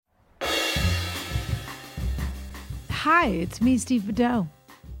Hi, it's me, Steve Bedell.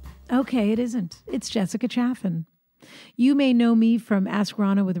 Okay, it isn't. It's Jessica Chaffin. You may know me from Ask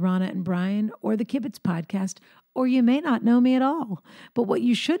Rana with Rana and Brian or the Kibitz podcast, or you may not know me at all. But what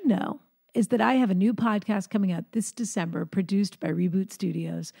you should know is that I have a new podcast coming out this December, produced by Reboot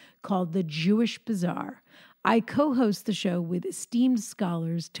Studios, called The Jewish Bazaar. I co-host the show with esteemed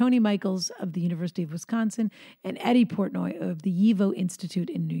scholars Tony Michaels of the University of Wisconsin and Eddie Portnoy of the YIVO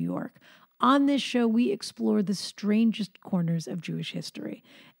Institute in New York. On this show, we explore the strangest corners of Jewish history.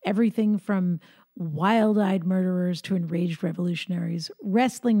 Everything from wild-eyed murderers to enraged revolutionaries,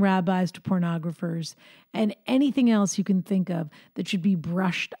 wrestling rabbis to pornographers, and anything else you can think of that should be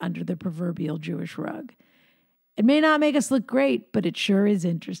brushed under the proverbial Jewish rug. It may not make us look great, but it sure is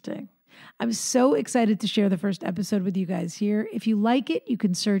interesting. I'm so excited to share the first episode with you guys here. If you like it, you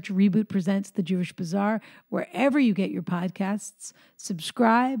can search Reboot Presents The Jewish Bazaar wherever you get your podcasts.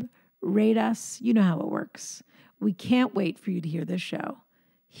 Subscribe, rate us. You know how it works. We can't wait for you to hear this show.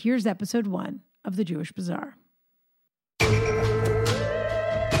 Here's episode 1 of The Jewish Bazaar.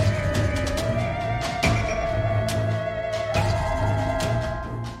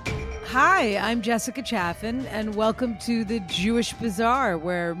 Hi, I'm Jessica Chaffin, and welcome to The Jewish Bazaar,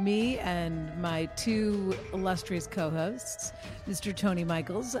 where me and my two illustrious co-hosts, Mr. Tony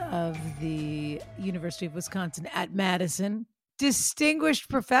Michaels of the University of Wisconsin at Madison, distinguished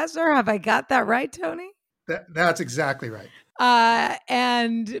professor. Have I got that right, Tony? That's exactly right.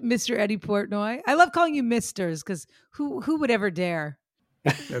 And Mr. Eddie Portnoy. I love calling you Misters because who would ever dare?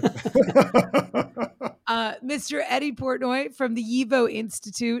 Mr. Eddie Portnoy from the YIVO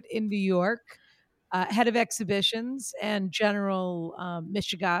Institute in New York, head of exhibitions and general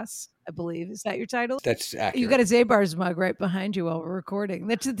Mishigas, I believe. Is that your title? That's accurate. You got a Zabar's mug right behind you while we're recording.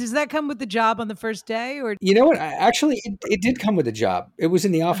 Does that come with the job on the first day? Or you know what? Actually, it did come with a job. It was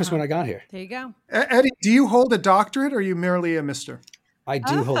in the office when I got here. There you go. Eddie, do you hold a doctorate or are you merely a mister? I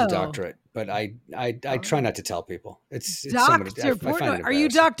do hold a doctorate, but I try not to tell people. It's Dr. Portnoy. Are you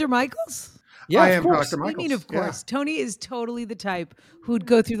Dr. Michaels? Yeah, I am course. Dr. Michaels. I mean, of course. Yeah. Tony is totally the type who'd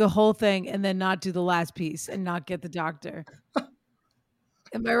go through the whole thing and then not do the last piece and not get the doctor.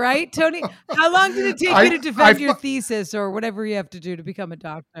 Am I right, Tony? How long did it take you to defend your thesis or whatever you have to do to become a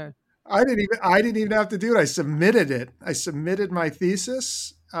doctor? I didn't even have to do it. I submitted it. I submitted my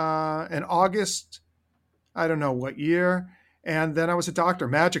thesis in August, I don't know what year, and then I was a doctor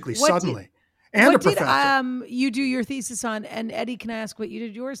magically, suddenly, and a professor. What did you do your thesis on? And Eddie, can I ask what you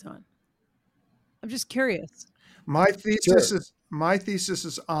did yours on? I'm just curious. My thesis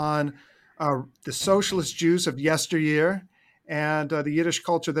is on the socialist Jews of yesteryear and the Yiddish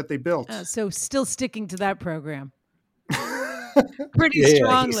culture that they built. So still sticking to that program. Pretty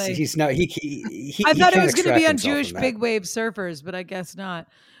strongly. He's not. He I thought it was going to be on Jewish big wave surfers, but I guess not.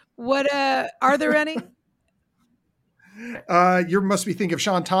 What are there any? You must be thinking of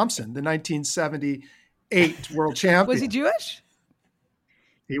Sean Thompson, the 1978 world champion. Was he Jewish?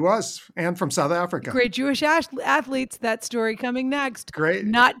 He was, and from South Africa. Great Jewish athletes. That story coming next. Great.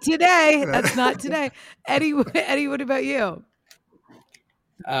 Not today. That's not today. Eddie, what about you?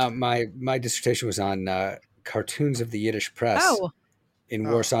 My dissertation was on cartoons of the Yiddish press in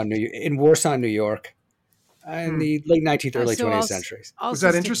Warsaw, New York, in the late 19th, early 20th centuries. Was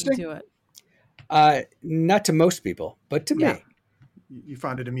that interesting? To it. Not to most people, but to me. You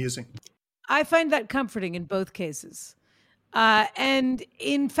found it amusing. I find that comforting in both cases. And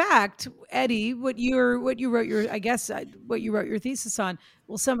in fact, Eddie, what you wrote your thesis on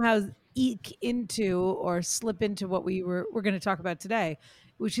will somehow eke into or slip into what we're going to talk about today,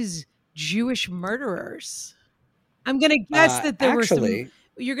 which is Jewish murderers. I'm going to guess that there were some.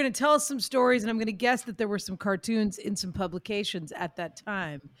 You're going to tell us some stories, and I'm going to guess that there were some cartoons in some publications at that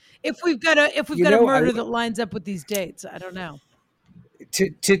time. If we've got a murder that lines up with these dates, I don't know.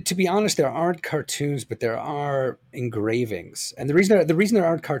 To be honest, there aren't cartoons, but there are engravings, and the reason there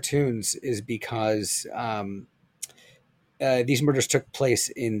aren't cartoons is because these murders took place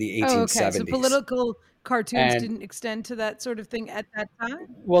in the 1870s. Okay. So political cartoons didn't extend to that sort of thing at that time.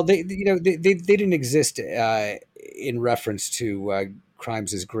 Well, they didn't exist in reference to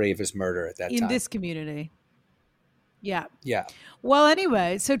crimes as grave as murder at that time in this community. Yeah. Yeah. Well,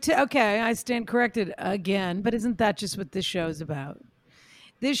 anyway, so I stand corrected again, but isn't that just what this show is about?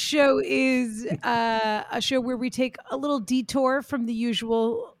 This show is a show where we take a little detour from the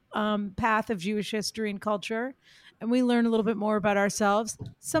usual path of Jewish history and culture, and we learn a little bit more about ourselves.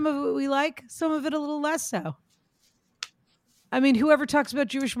 Some of it we like, some of it a little less so. I mean, whoever talks about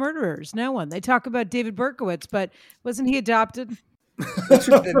Jewish murderers? No one. They talk about David Berkowitz, but wasn't he adopted?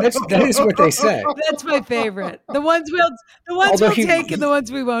 That is what they say. That's my favorite. The ones we'll take and the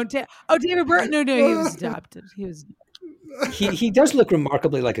ones we won't take. Oh, David Burton. No, he was adopted. he does look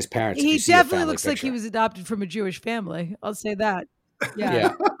remarkably like his parents. He definitely looks like he was adopted from a Jewish family. I'll say that.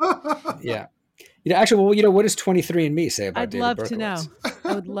 Yeah. Yeah. Actually, well, what does 23andMe say about David Berkowitz? I'd love to know.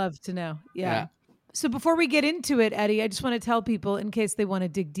 I would love to know. Yeah. So before we get into it, Eddie, I just want to tell people, in case they want to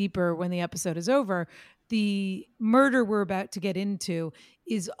dig deeper when the episode is over, the murder we're about to get into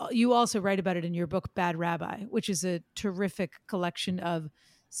is, you also write about it in your book, Bad Rabbi, which is a terrific collection of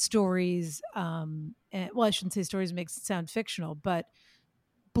stories. Well, I shouldn't say stories, makes it sound fictional, but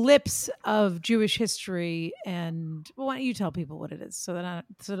blips of Jewish history. And well, why don't you tell people what it is so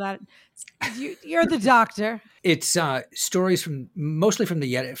that you're the doctor. It's stories mostly from the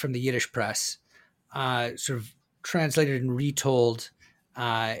Yiddish press, sort of translated and retold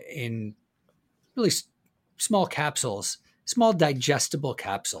in really small capsules, small digestible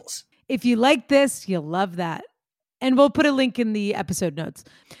capsules. If you like this, you'll love that. And we'll put a link in the episode notes.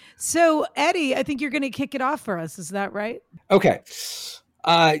 So, Eddie, I think you're going to kick it off for us. Is that right? Okay.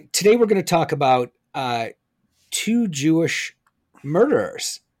 Today we're going to talk about two Jewish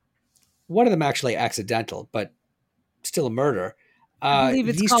murderers. One of them actually accidental, but still a murder. I believe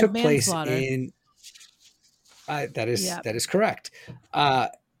it's these called took manslaughter. place in. That is correct.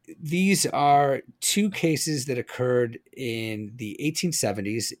 These are two cases that occurred in the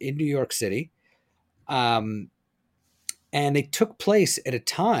 1870s in New York City, and they took place at a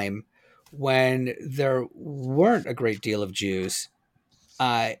time when there weren't a great deal of Jews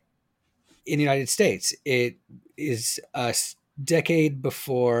in the United States. It is a decade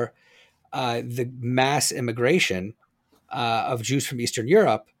before the mass immigration of Jews from Eastern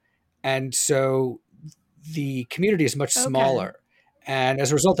Europe. And so the community is much smaller. Okay. And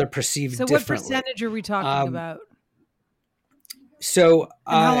as a result, they're perceived differently. So what percentage are we talking about? So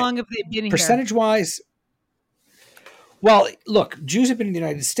how long have they been here? Percentage-wise, well, look, Jews have been in the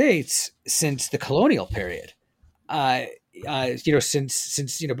United States since the colonial period. Since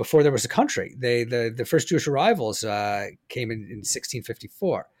before there was a country. The first Jewish arrivals came in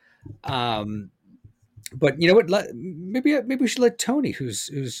 1654. But you know what? Maybe we should let Tony,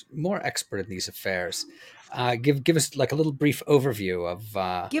 who's more expert in these affairs, give us like a little brief overview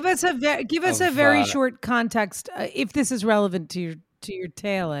of. Give us a very short context, if this is relevant to your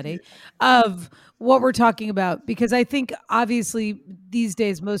tale, Eddie, of what we're talking about, because I think obviously these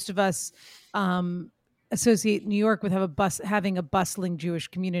days most of us associate New York with having a bustling Jewish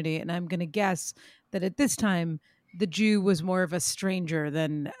community, and I'm going to guess that at this time the Jew was more of a stranger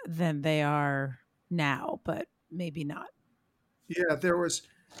than they are now, but maybe not. Yeah, there was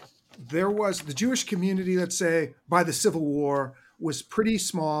the Jewish community, let's say, by the Civil War was pretty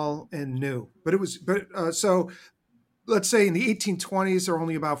small and new, so let's say in the 1820s there were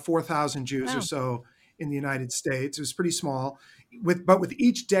only about 4,000 Jews or so in the United States. It was pretty small. But with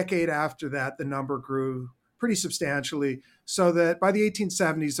each decade after that, the number grew pretty substantially, so that by the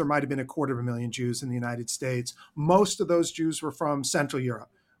 1870s, there might have been 250,000 Jews in the United States. Most of those Jews were from Central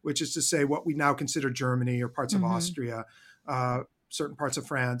Europe, which is to say what we now consider Germany or parts of Austria, certain parts of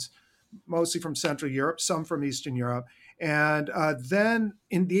France, mostly from Central Europe, some from Eastern Europe. And then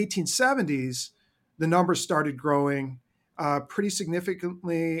in the 1870s, the numbers started growing pretty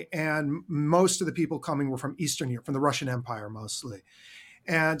significantly, and most of the people coming were from Eastern Europe, from the Russian Empire mostly.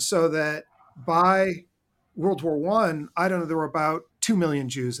 And so that by World War I don't know, there were about 2 million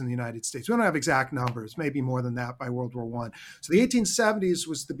Jews in the United States. We don't have exact numbers, maybe more than that by World War I. So the 1870s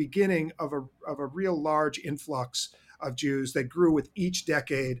was the beginning of a real large influx of Jews that grew with each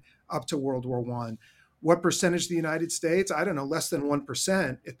decade up to World War I. What percentage of the United States? I don't know, less than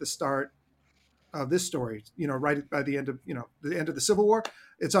 1% at the start of this story, right by the end of, the end of the Civil War.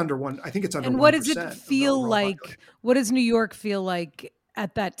 It's under one. I think it's under 1%. And what does it feel like? What does New York feel like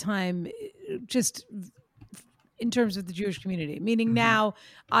at that time, just in terms of the Jewish community? Meaning now,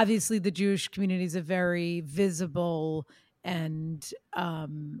 obviously, the Jewish community is a very visible and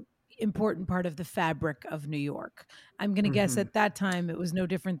important part of the fabric of New York. I'm going to guess at that time it was no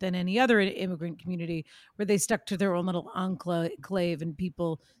different than any other immigrant community, where they stuck to their own little enclave and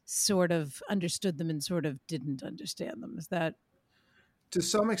people sort of understood them and sort of didn't understand them. Is that? To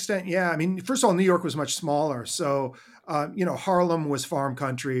some extent, yeah. I mean, first of all, New York was much smaller. So, Harlem was farm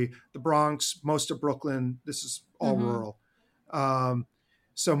country. The Bronx, most of Brooklyn, this is all rural.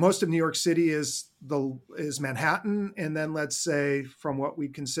 So most of New York City is Manhattan, and then let's say from what we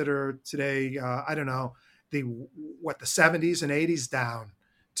consider today, the 70s and 80s down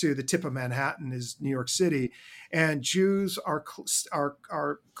to the tip of Manhattan is New York City, and Jews are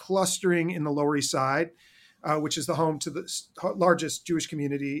clustering in the Lower East Side, which is the home to the largest Jewish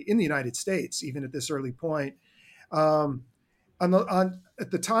community in the United States, even at this early point. At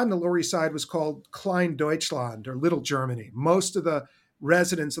the time, the Lower East Side was called Klein Deutschland, or Little Germany. Most of the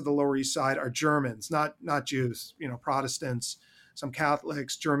residents of the Lower East Side are Germans, not Jews. Protestants, some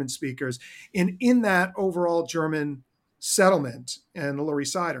Catholics, German speakers. And in that overall German settlement in the Lower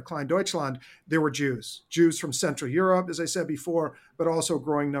East Side, or Klein Deutschland, there were Jews from Central Europe, as I said before, but also a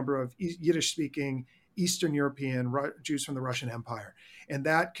growing number of Yiddish-speaking Eastern European Jews from the Russian Empire. And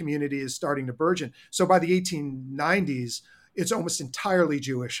that community is starting to burgeon. So by the 1890s, it's almost entirely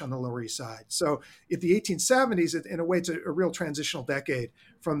Jewish on the Lower East Side. So at the 1870s, in a way, it's a real transitional decade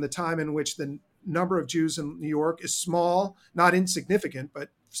from the time in which the number of Jews in New York is small, not insignificant, but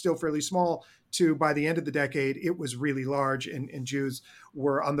still fairly small, to by the end of the decade, it was really large, and Jews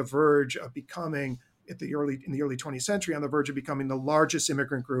were on the verge of becoming, in the early 20th century, on the verge of becoming the largest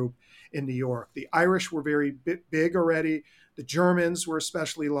immigrant group in New York. The Irish were very big already. The Germans were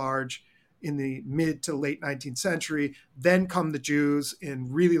especially large in the mid to late 19th century. Then come the Jews in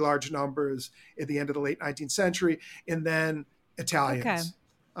really large numbers at the end of the late 19th century, and then Italians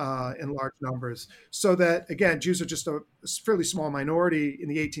in large numbers. So that, again, Jews are just a fairly small minority in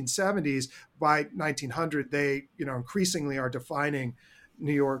the 1870s. By 1900, they increasingly are defining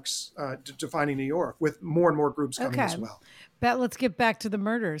New York, with more and more groups coming as well. Bet, let's get back to the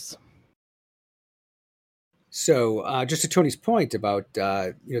murders. So, just to Tony's point about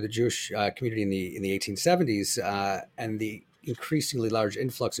the Jewish community in the 1870s and the increasingly large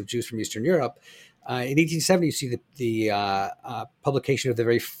influx of Jews from Eastern Europe, in 1870 you see the publication of the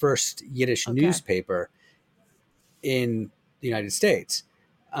very first Yiddish newspaper in the United States,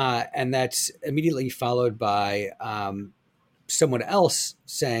 and that's immediately followed by someone else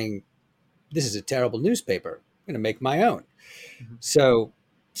saying, "This is a terrible newspaper. I'm going to make my own." Mm-hmm. So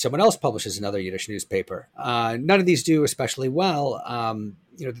someone else publishes another Yiddish newspaper. None of these do especially well.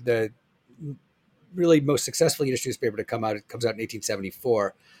 The really most successful Yiddish newspaper to come out, it comes out in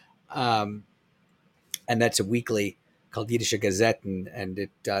 1874. And that's a weekly called Yiddische Gazetten. And it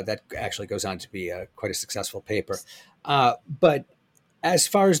that actually goes on to be quite a successful paper. But as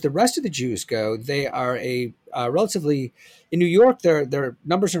far as the rest of the Jews go, they are a relatively, in New York, their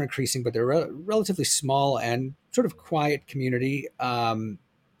numbers are increasing, but they're relatively small and sort of quiet community.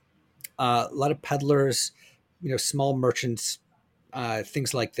 A lot of peddlers, small merchants,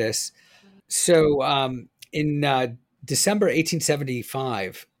 things like this. So in December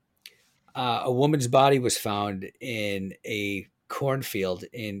 1875, a woman's body was found in a cornfield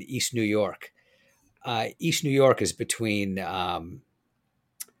in East New York. East New York is between, I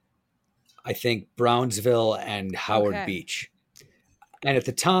think, Brownsville and Howard Beach. And at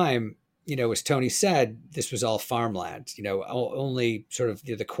the time, as Tony said, this was all farmland. Only sort of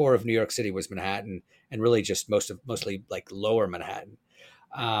the core of New York City was Manhattan, and really just mostly like lower Manhattan.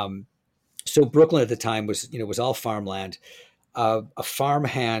 So Brooklyn at the time was all farmland. A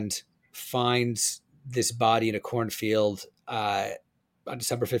farmhand finds this body in a cornfield on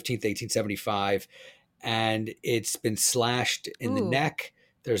December 15th, 1875, and it's been slashed in the neck.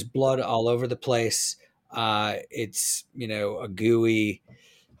 There's blood all over the place. It's a gooey,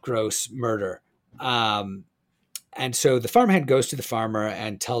 gross murder. And so the farmhand goes to the farmer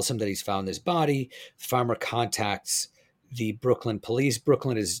and tells him that he's found this body. The farmer contacts the Brooklyn police.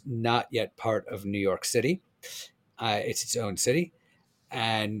 Brooklyn is not yet part of New York City. It's its own city.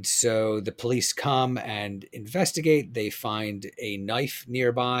 And so the police come and investigate. They find a knife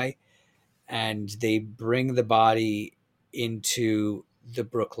nearby, and they bring the body into the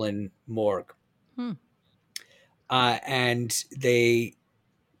Brooklyn morgue. And they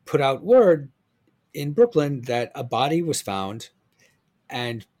put out word in Brooklyn that a body was found,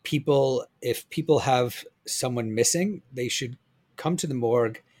 and if people have someone missing, they should come to the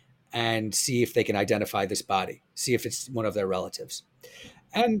morgue and see if they can identify this body, see if it's one of their relatives.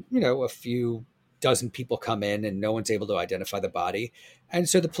 And, a few dozen people come in and no one's able to identify the body. And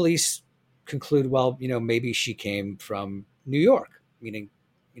so the police conclude, well, maybe she came from New York, meaning,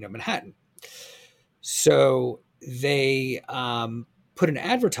 Manhattan. So they put an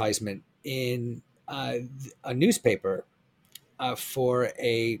advertisement in a newspaper for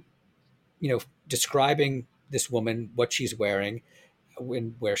describing this woman, what she's wearing,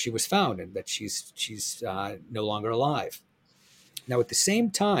 where she was found, and that she's no longer alive. Now, at the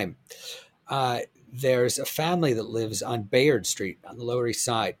same time, there's a family that lives on Bayard Street on the Lower East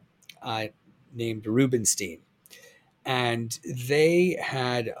Side named Rubenstein. And they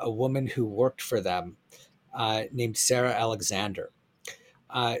had a woman who worked for them named Sarah Alexander.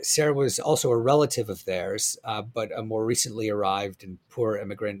 Sarah was also a relative of theirs, but a more recently arrived and poor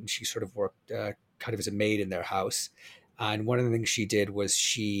immigrant. And she sort of worked kind of as a maid in their house. And one of the things she did was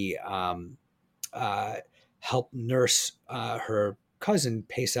she help nurse her cousin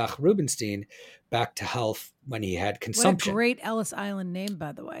Pesach Rubenstein back to health when he had consumption. What a great Ellis Island name,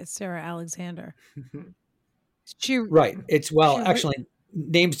 by the way, Sarah Alexander. Right. Actually,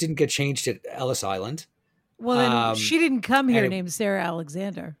 names didn't get changed at Ellis Island. Well, then she didn't come here named Sarah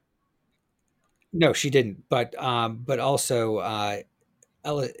Alexander. No, she didn't. But also,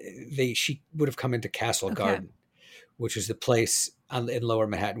 she would have come into Castle Garden, which was the place in Lower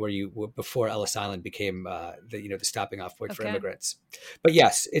Manhattan where before Ellis Island became the stopping off point for immigrants. But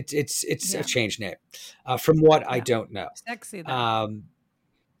yes, it's a changed name. From what I don't know. Sexy though.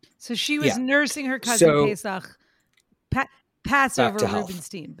 So she was nursing her cousin Pesach. Passover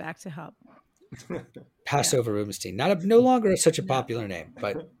Rubenstein back to health. Passover Rubenstein, no longer such a popular name,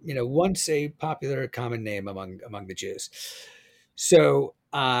 but once a popular common name among the Jews. So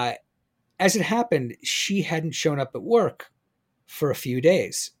as it happened, she hadn't shown up at work for a few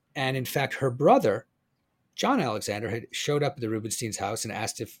days, and in fact, her brother John Alexander had showed up at the Rubenstein's house and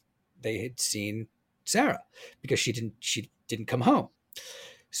asked if they had seen Sarah because she didn't come home.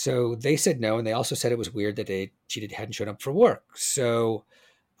 So they said no, and they also said it was weird that she hadn't shown up for work. So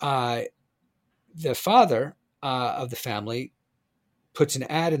the father of the family puts an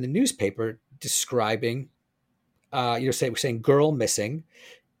ad in the newspaper describing, saying girl missing,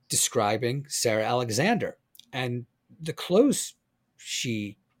 describing Sarah Alexander and the clothes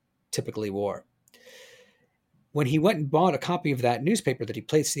she typically wore. When he went and bought a copy of that newspaper that he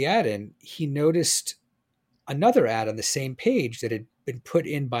placed the ad in, he noticed another ad on the same page that had been put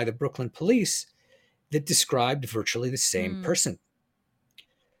in by the Brooklyn police that described virtually the same person.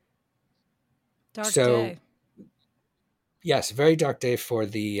 Dark day. Yes, very dark day for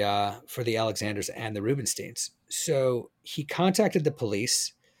the Alexanders and the Rubensteins. So he contacted the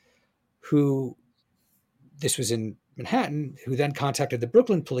police, this was in Manhattan, who then contacted the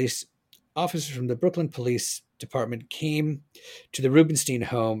Brooklyn police. Officers from the Brooklyn Police Department came to the Rubenstein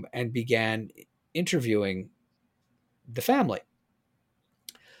home and began interviewing the family.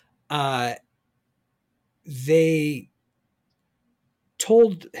 They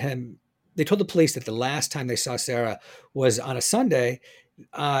told the police that the last time they saw Sarah was on a Sunday.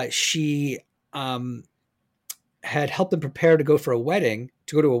 She had helped them prepare to go to a wedding,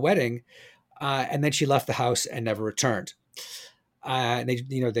 and then she left the house and never returned. And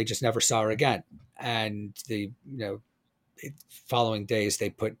they just never saw her again. And following days, they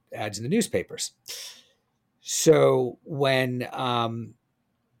put ads in the newspapers. So when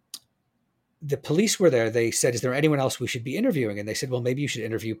the police were there, they said, "Is there anyone else we should be interviewing?" And they said, "Well, maybe you should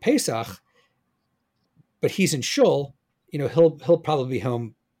interview Pesach, but he's in Shul. He'll probably be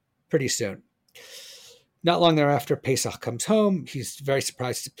home pretty soon." Not long thereafter, Pesach comes home. He's very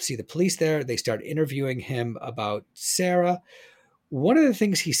surprised to see the police there. They start interviewing him about Sarah. One of the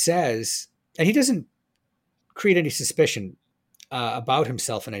things he says, and he doesn't create any suspicion about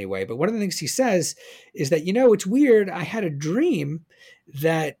himself in any way, but one of the things he says is that, it's weird. I had a dream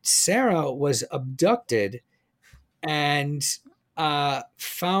that Sarah was abducted and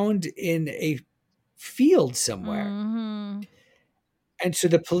found in a field somewhere. Mm-hmm. And so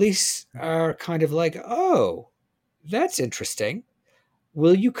the police are kind of like, "Oh, that's interesting.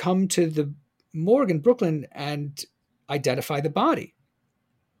 Will you come to the morgue in Brooklyn and identify the body?"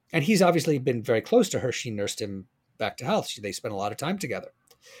 And he's obviously been very close to her. She nursed him back to health. They spent a lot of time together.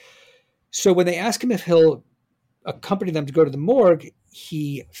 So when they ask him if he'll accompany them to go to the morgue,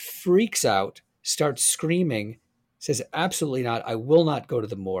 he freaks out, starts screaming, says, "Absolutely not. I will not go to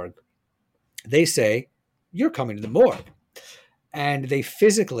the morgue." They say, "You're coming to the morgue." And they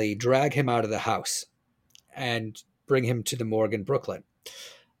physically drag him out of the house and bring him to the morgue in Brooklyn.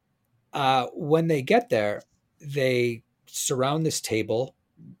 When they get there, they surround this table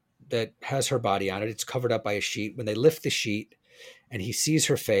that has her body on it. It's covered up by a sheet. When they lift the sheet and he sees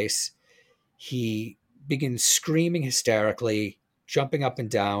her face, he begins screaming hysterically, jumping up and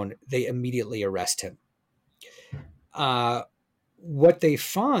down. They immediately arrest him. What they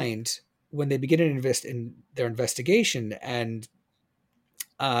find when they begin in their investigation, and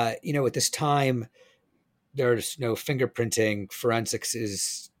at this time, there's no fingerprinting. Forensics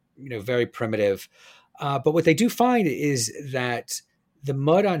is, very primitive. But what they do find is that the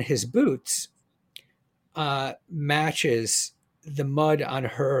mud on his boots matches the mud on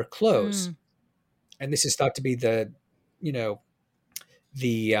her clothes. And this is thought to be the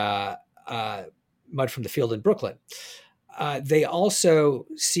mud from the field in Brooklyn. They also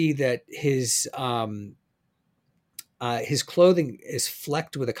see that his clothing is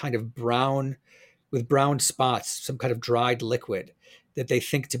flecked with a kind of brown spots, some kind of dried liquid that they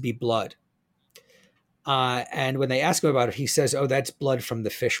think to be blood. And when they ask him about it, he says, "Oh, that's blood from the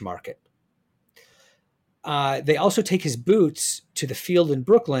fish market." They also take his boots to the field in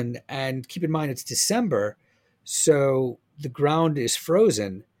Brooklyn, and keep in mind it's December, so the ground is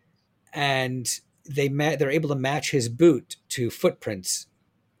frozen, and they're able to match his boot to footprints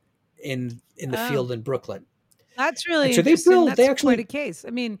in the field in Brooklyn. That's really and so interesting. They That's actually quite a case.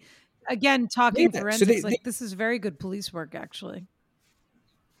 I mean, again, talking forensics, this is very good police work, actually.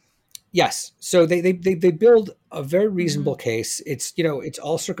 Yes. So they build a very reasonable case. It's, it's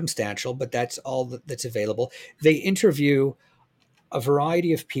all circumstantial, but that's all that's available. They interview a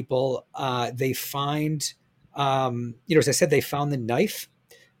variety of people. They find, as I said, they found the knife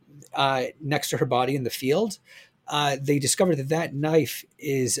next to her body in the field. They discovered that knife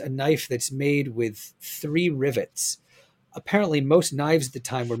is a knife that's made with 3 rivets. Apparently, most knives at the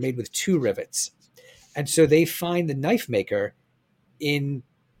time were made with 2 rivets. And so they find the knife maker in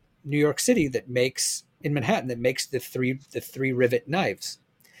New York City in Manhattan that makes the three rivet knives.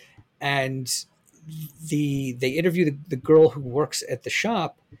 And they interview the girl who works at the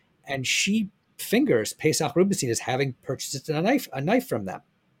shop, and she fingers Pesach Rubenstein as having purchased a knife from them.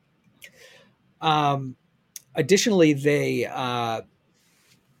 Additionally, they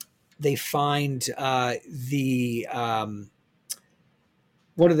find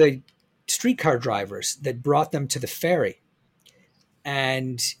one of the streetcar drivers that brought them to the ferry,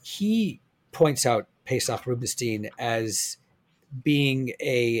 and he points out Pesach Rubenstein as being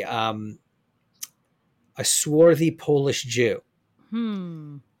a swarthy Polish Jew.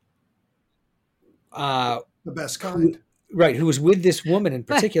 The best kind. Who was with this woman in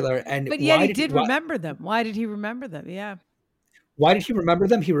particular. But yet he did remember them. Why did he remember them? Yeah. Why did he remember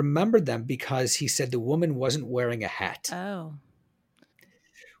them? He remembered them because he said the woman wasn't wearing a hat. Oh.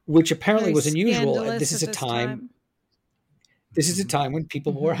 Which apparently was unusual. This is a time when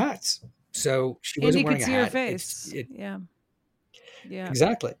people wore hats. So she wasn't wearing a hat. And you could see her face. Yeah.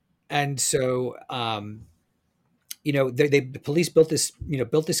 Exactly. And so, the police built this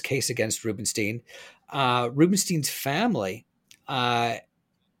case against Rubenstein. Rubenstein's family got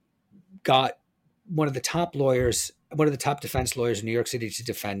one of the top defense lawyers in New York City to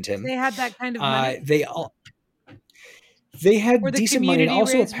defend him. They had that kind of money. They had decent money, and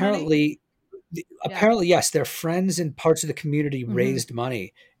also apparently, yes, their friends and parts of the community raised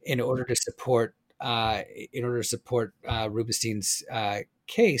money in order to support Rubenstein's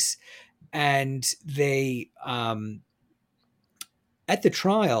case. And they, at the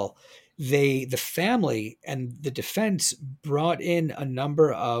trial, the family and the defense brought in a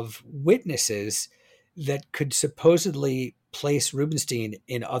number of witnesses that could supposedly place Rubenstein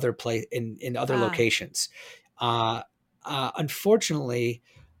in other locations. Unfortunately,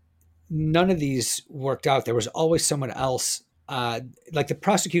 none of these worked out. There was always someone else. Like the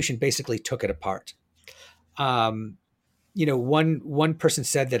prosecution basically took it apart. One person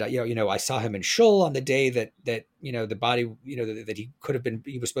said that, I saw him in Shul on the day that the body, that he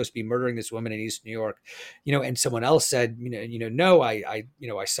was supposed to be murdering this woman in East New York, and someone else said, no, I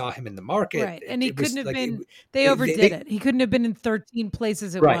saw him in the market. Right. And he couldn't have been, they overdid it. He couldn't have been in 13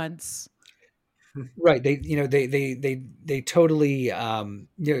 places at once. Right. They totally,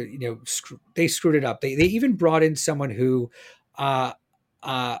 they screwed it up. They even brought in someone who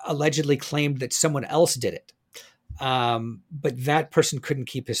allegedly claimed that someone else did it. But that person couldn't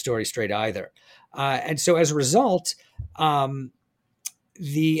keep his story straight either. And so as a result, and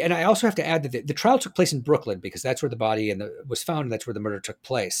I also have to add that the trial took place in Brooklyn because that's where the body was found, and that's where the murder took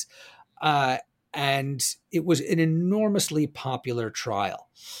place. And it was an enormously popular trial.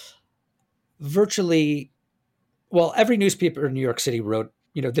 Virtually, every newspaper in New York City wrote,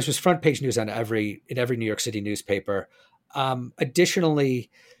 this was front page news in every New York City newspaper.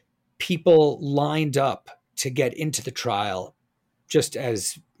 Additionally, people lined up to get into the trial just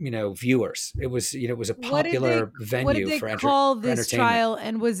as, viewers. It was a popular venue for entertainment. What did they call this trial?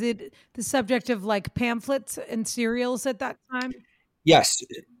 And was it the subject of like pamphlets and serials at that time? Yes.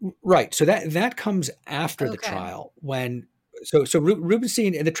 Right. So that comes after the trial So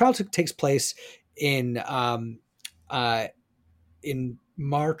Rubenstein, and the trial takes place in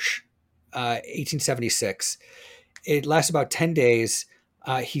March 1876. It lasts about 10 days.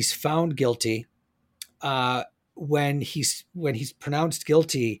 He's found guilty. When he's pronounced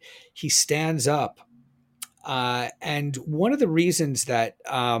guilty, he stands up. And one of the reasons that,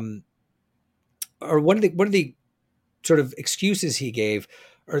 or one of the sort of excuses he gave,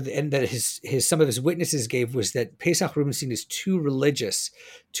 and that some of his witnesses gave, was that Pesach Rubenstein is too religious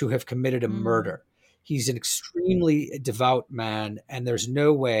to have committed a murder. He's an extremely devout man, and there's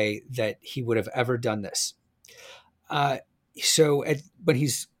no way that he would have ever done this. So when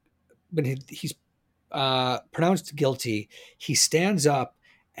he's pronounced guilty, he stands up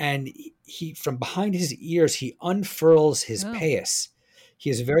and he from behind his ears, he unfurls his payas. He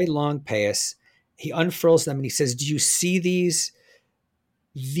has a very long payas. He unfurls them and he says, "Do you see these?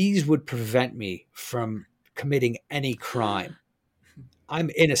 These would prevent me from committing any crime. I'm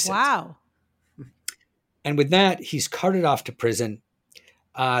innocent." Wow. And with that, he's carted off to prison,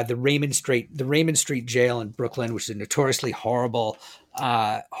 the Raymond Street jail in Brooklyn, which is a notoriously horrible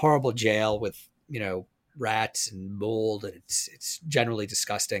jail with, rats and mold, and it's generally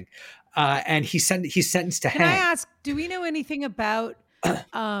disgusting. And he's sentenced to hang. Can I ask, do we know anything about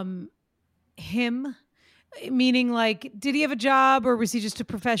him? Meaning, like, did he have a job, or was he just a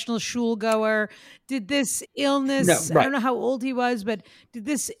professional shul goer? Did this illness, No, right. I don't know how old he was, but did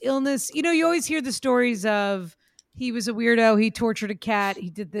this illness, you always hear the stories of he was a weirdo, he tortured a cat, he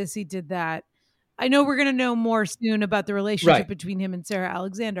did this, he did that. I know we're going to know more soon about the relationship between him and Sarah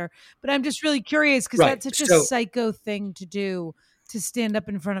Alexander, but I'm just really curious because that's such a psycho thing to do, to stand up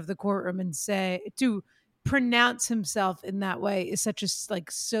in front of the courtroom and to pronounce himself in that way is such a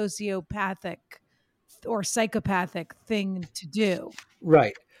sociopathic or psychopathic thing to do.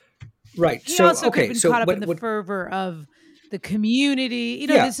 Right. He also could have been caught up in the fervor of the community.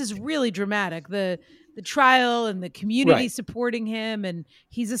 This is really dramatic. The trial and the community supporting him, and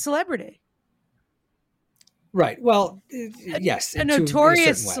he's a celebrity. Right. Well, yes. A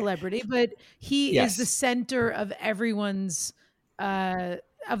notorious celebrity, but he is the center of everyone's, of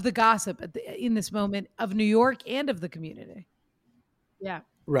the gossip in this moment of New York and of the community. Yeah.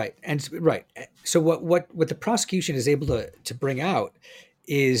 Right. So what the prosecution is able to bring out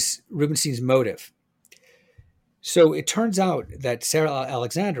is Rubenstein's motive. So it turns out that Sarah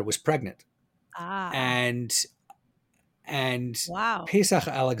Alexander was pregnant. And wow. Pesach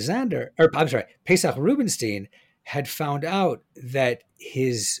Rubenstein had found out that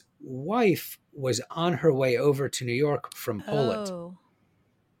his wife was on her way over to New York from Poland. Oh.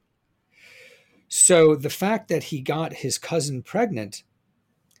 So the fact that he got his cousin pregnant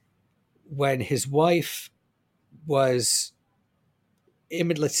when his wife was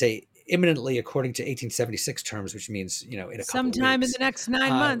imminently, according to 1876 terms, which means, in a couple sometime of weeks, in the next 9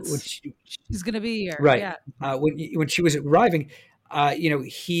 months, she's going to be here. Right. Yeah. When she was arriving,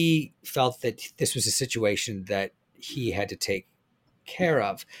 he felt that this was a situation that he had to take care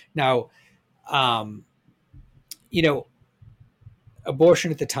of. Now,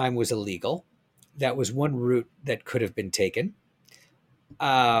 abortion at the time was illegal. That was one route that could have been taken.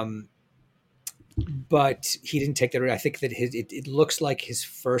 But he didn't take that route. I think that it looks like his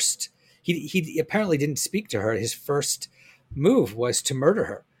first, he apparently didn't speak to her. His first move was to murder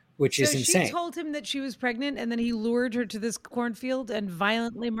her, which is insane. She told him that she was pregnant, and then he lured her to this cornfield and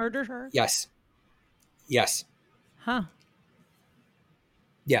violently murdered her? Yes. Huh.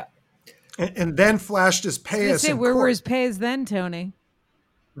 Yeah. And then flashed his payas. Where were his payas then, Tony?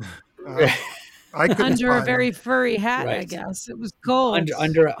 I couldn't under a very furry hat, I guess. It was cold.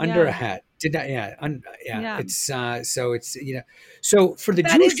 Under a hat. It's so it's so for the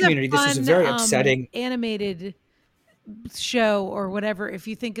Jewish community, this is a very upsetting animated show or whatever. If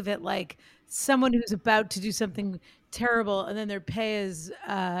you think of it like someone who's about to do something terrible, and then their payas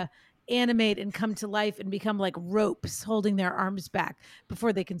animate and come to life and become like ropes holding their arms back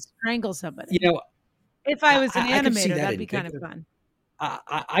before they can strangle somebody. If I was an animator, that'd be kind of fun.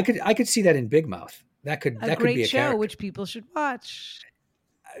 I could see that in Big Mouth. That could be a great show, character. which people should watch.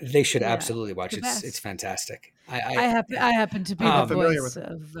 They should absolutely watch it. It's fantastic. I happen to be the voice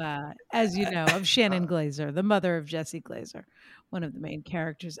of, as you know, of Shannon Glazer, the mother of Jesse Glazer, one of the main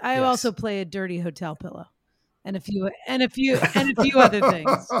characters. I also play a dirty hotel pillow, and a few other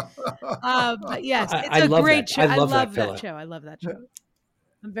things. But yes, it's a great show. I love that show. I love that show.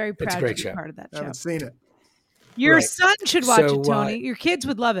 I'm very proud to be part of that show. I haven't seen it. Your son should watch it, Tony. Your kids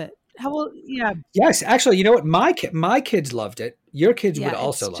would love it. How old? Yeah. Yes, actually, you know what? My kids loved it. Your kids would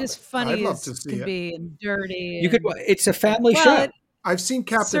also love it. It's just funny as can be and dirty. It's a family show. I've seen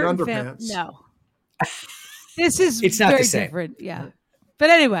Captain Underpants. No. It's not very the same. Different. Yeah. But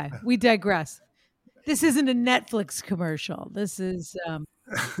anyway, we digress. This isn't a Netflix commercial. This is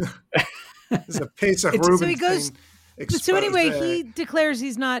It's a Pesach Rubenstein. So he goes. So anyway, he declares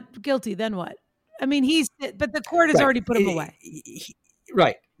he's not guilty. Then what? I mean, but the court has already put him away.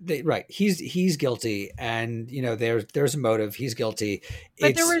 Right. He's guilty, and there's a motive. He's guilty.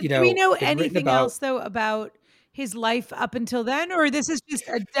 But do we know anything else though about his life up until then, or this is just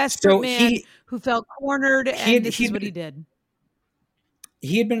a desperate man who felt cornered, and this is what he did?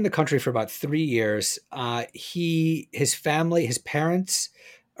 He had been in the country for about 3 years. His family, his parents,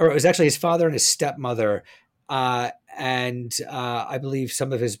 or it was actually his father and his stepmother, and I believe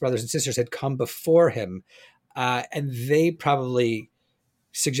some of his brothers and sisters had come before him, and they probably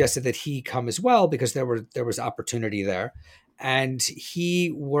suggested that he come as well because there was opportunity there, and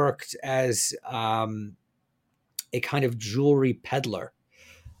he worked as a kind of jewelry peddler,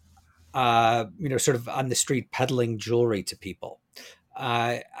 sort of on the street peddling jewelry to people.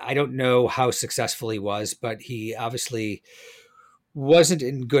 I don't know how successful he was, but he obviously wasn't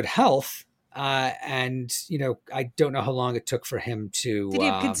in good health. And I don't know how long it took for him to. Did he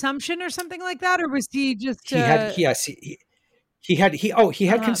have consumption or something like that, or was he just? He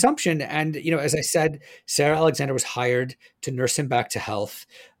had consumption, and as I said, Sarah Alexander was hired to nurse him back to health.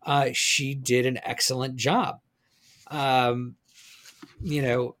 She did an excellent job.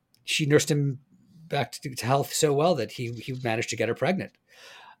 She nursed him back to health so well that he managed to get her pregnant.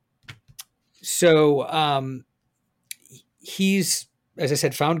 So he's, as I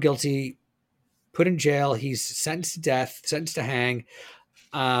said, found guilty, put in jail. He's sentenced to death, sentenced to hang.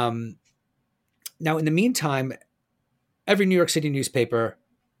 Now, in the meantime, every New York City newspaper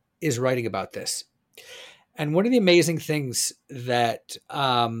is writing about this. And one of the amazing things that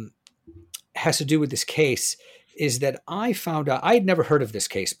has to do with this case is that I found out, I had never heard of this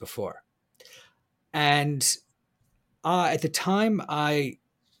case before. And at the time I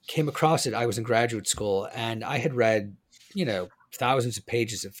came across it, I was in graduate school, and I had read, thousands of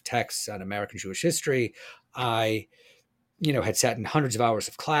pages of texts on American Jewish history. I, had sat in hundreds of hours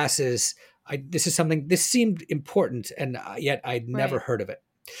of classes. This seemed important, and yet I'd never heard of it.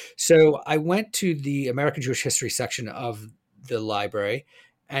 So I went to the American Jewish history section of the library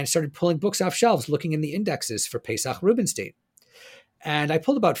and started pulling books off shelves, looking in the indexes for Pesach Rubinstein. And I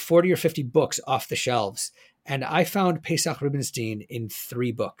pulled about 40 or 50 books off the shelves, and I found Pesach Rubinstein in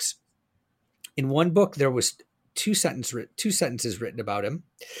 3 books. In one book, there was two sentences written about him.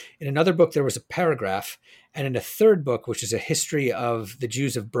 In another book, there was a paragraph. And in a third book, which is a history of the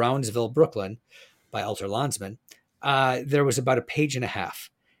Jews of Brownsville, Brooklyn, by Alter Landsman, there was about a page and a half.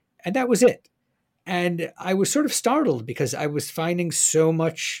 And that was it. And I was sort of startled because I was finding so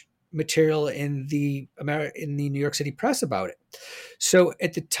much material in the New York City press about it. So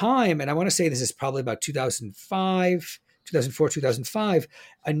at the time, and I want to say this is probably about 2004, 2005,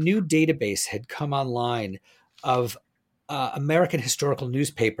 a new database had come online of American historical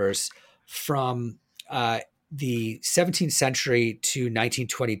newspapers from the 17th century to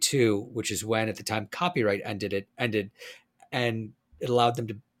 1922, which is when at the time copyright ended, and it allowed them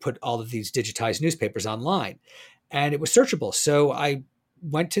to put all of these digitized newspapers online, and it was searchable. So I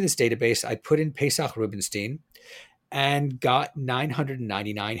went to this database, I put in Pesach Rubinstein, and got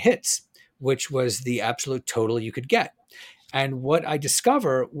 999 hits, which was the absolute total you could get. And what I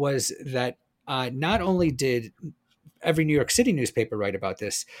discovered was that not only did every New York City newspaper write about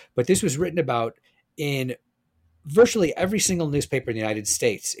this, but this was written about in virtually every single newspaper in the United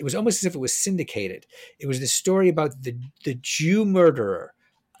States. It was almost as if it was syndicated. It was this story about the Jew murderer,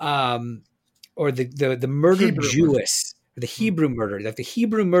 or the murdered Jewess, the Hebrew murderer, like the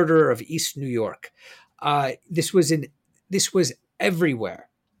Hebrew murderer of East New York. This was everywhere.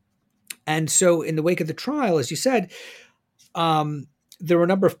 And so in the wake of the trial, as you said, there were a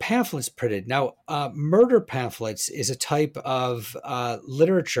number of pamphlets printed. Now, murder pamphlets is a type of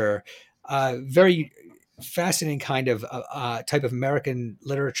literature, very fascinating kind of type of American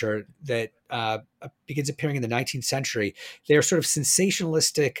literature that begins appearing in the 19th century. They are sort of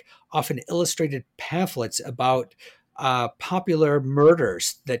sensationalistic, often illustrated pamphlets about popular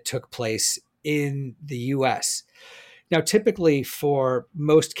murders that took place in the U.S. Now, typically for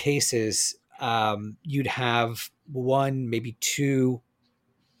most cases, you'd have 1, maybe 2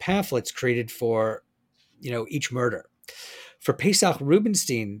 pamphlets created for, each murder. For Pesach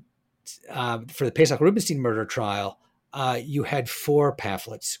Rubinstein, for the Pesach Rubinstein murder trial, you had 4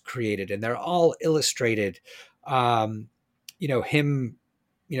 pamphlets created, and they're all illustrated. Him,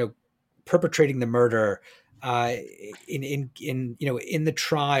 perpetrating the murder, in the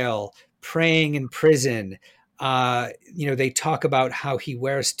trial, praying in prison. They talk about how he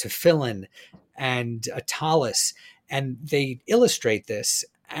wears tefillin and a tallis, and they illustrate this.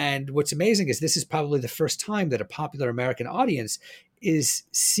 And what's amazing is this is probably the first time that a popular American audience is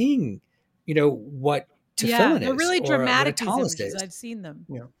seeing, what tefillin is. They're really dramatic, these images. Is. I've seen them.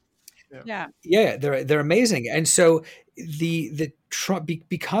 Yeah, they're amazing. And so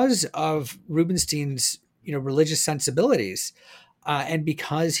because of Rubinstein's religious sensibilities, and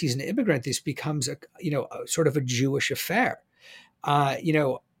because he's an immigrant, this becomes a sort of a Jewish affair.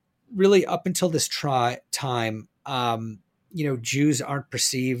 Really up until this time, Jews aren't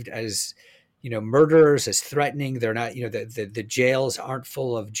perceived as murderers, as threatening. They're not. The jails aren't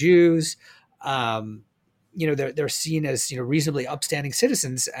full of Jews. they're seen as, reasonably upstanding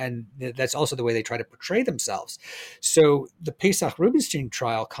citizens, and that's also the way they try to portray themselves. So the Pesach Rubinstein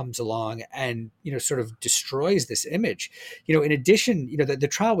trial comes along and, sort of destroys this image. In addition, the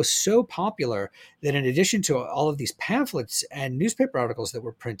trial was so popular that in addition to all of these pamphlets and newspaper articles that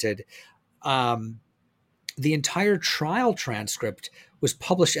were printed, the entire trial transcript was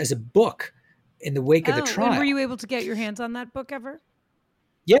published as a book in the wake of the trial. And were you able to get your hands on that book ever?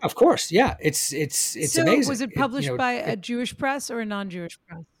 Yeah, of course. Yeah, it's so amazing. Was it published by a Jewish press or a non-Jewish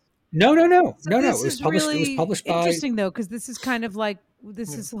press? No. So It was published. Really it was published by. Interesting though, because this is kind of like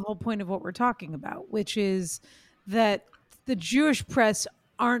is the whole point of what we're talking about, which is that the Jewish press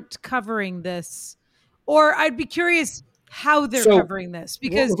aren't covering this, or I'd be curious how they're covering this,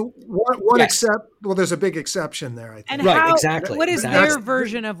 because there's a big exception there, I think. And right, exactly. What is their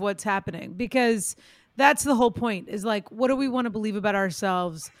version of what's happening? Because that's the whole point, is like, what do we want to believe about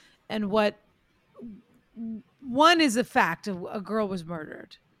ourselves? And what one is a fact, a girl was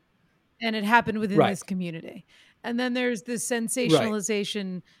murdered and it happened within this community. And then there's this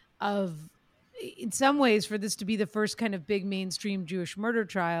sensationalization of, in some ways, for this to be the first kind of big mainstream Jewish murder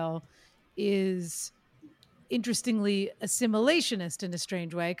trial is interestingly assimilationist in a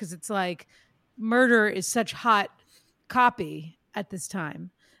strange way, because it's like murder is such hot copy at this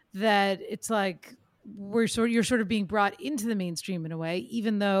time that it's like you're sort of being brought into the mainstream in a way,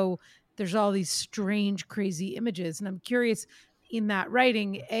 even though there's all these strange, crazy images. And I'm curious in that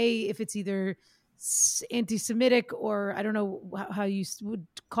writing, if it's either anti-Semitic, or I don't know how you would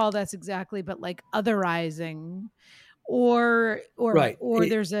call this exactly, but like otherizing, or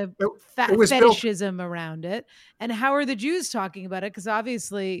there's a fetishism around it. And how are the Jews talking about it? Because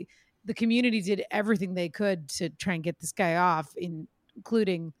obviously the community did everything they could to try and get this guy off,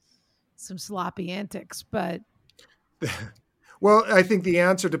 including some sloppy antics. But well, I think the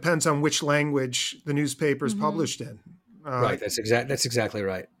answer depends on which language the newspaper is published in. Right. That's exactly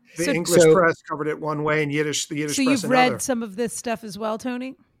right. The English press covered it one way, and the Yiddish press another. So you've read some of this stuff as well,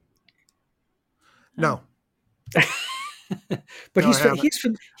 Tony? No. But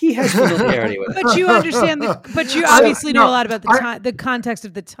he has familiarity with it. But you understand, but you obviously know a lot about the context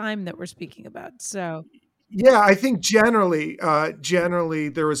of the time that we're speaking about. So yeah, I think generally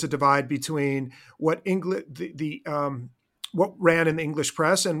there was a divide between what what ran in the English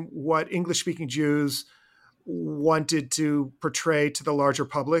press and what English-speaking Jews wanted to portray to the larger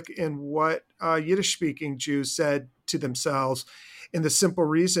public, and what Yiddish-speaking Jews said to themselves. And the simple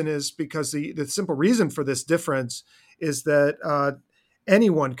reason is because the simple reason for this difference is that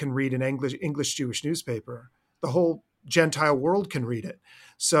anyone can read an English Jewish newspaper. The whole Gentile world can read it.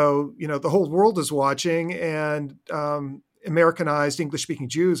 So, the whole world is watching, and Americanized English-speaking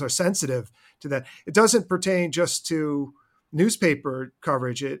Jews are sensitive to that. It doesn't pertain just to newspaper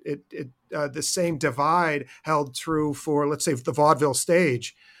coverage. The same divide held true for, let's say, the vaudeville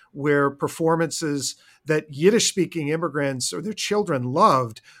stage, where performances that Yiddish-speaking immigrants or their children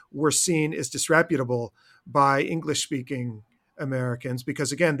loved were seen as disreputable by English-speaking Americans,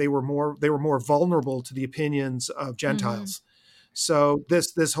 because again, they were more vulnerable to the opinions of Gentiles. Mm-hmm. So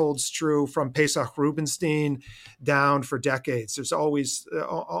this holds true from Pesach Rubinstein down for decades. There's always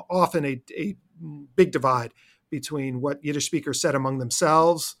often a big divide between what Yiddish speakers said among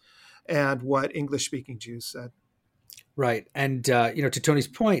themselves and what English-speaking Jews said. Right, and to Tony's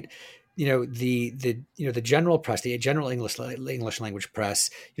point, the general press, the general English language press,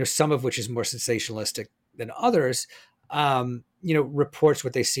 some of which is more sensationalistic than others, reports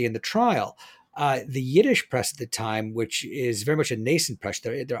what they see in the trial. The Yiddish press at the time, which is very much a nascent press,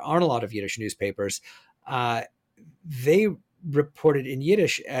 there aren't a lot of Yiddish newspapers. They reported in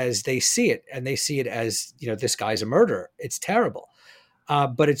Yiddish as they see it, and they see it as, this guy's a murderer. It's terrible.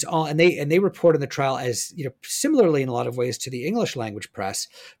 But it's all, and they report on the trial as, similarly in a lot of ways to the English language press,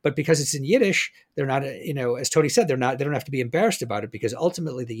 but because it's in Yiddish, they're not, as Tony said, they don't have to be embarrassed about it, because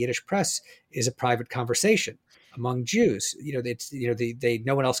ultimately the Yiddish press is a private conversation among Jews.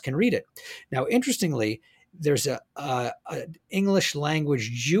 No one else can read it. Now, interestingly, there's a English language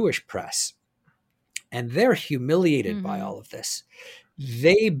Jewish press, and they're humiliated by all of this.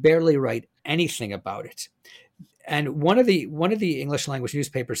 They barely write anything about it. And one of the English language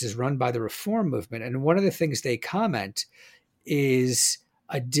newspapers is run by the Reform movement, and one of the things they comment is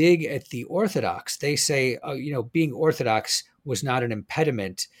a dig at the Orthodox. They say, being Orthodox was not an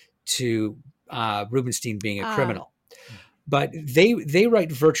impediment to Rubinstein being a criminal, but they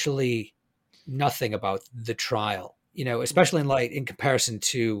write virtually nothing about the trial. Especially in comparison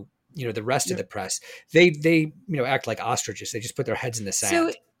to the rest of the press. They act like ostriches. They just put their heads in the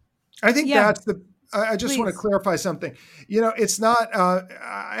sand. So I think I just want to clarify something. It's not,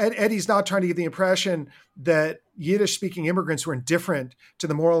 Eddie's not trying to give the impression that Yiddish speaking immigrants were indifferent to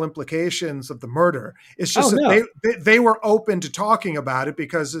the moral implications of the murder. It's just they were open to talking about it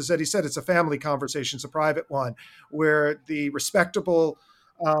because, as Eddie said, it's a family conversation. It's a private one where the respectable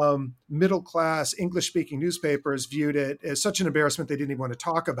middle-class English-speaking newspapers viewed it as such an embarrassment they didn't even want to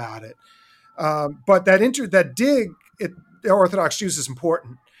talk about it. But that dig at the Orthodox Jews is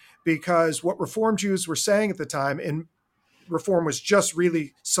important, because what Reform Jews were saying at the time, and Reform was just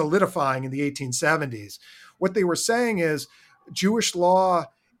really solidifying in the 1870s, what they were saying is Jewish law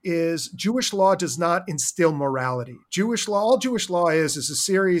does not instill morality. All Jewish law is a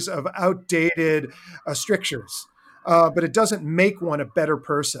series of outdated strictures, but it doesn't make one a better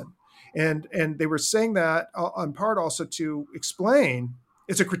person. And they were saying that on part also to explain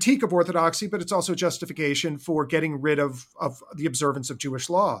it's a critique of orthodoxy, but it's also a justification for getting rid of the observance of Jewish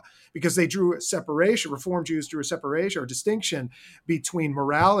law, because they drew a separation. Reform Jews drew a separation or distinction between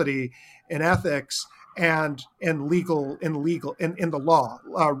morality and ethics and legal in the law,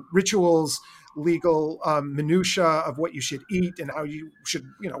 rituals, legal minutia of what you should eat and how you should,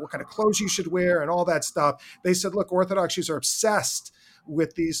 what kind of clothes you should wear and all that stuff. They said, look, Orthodox Jews are obsessed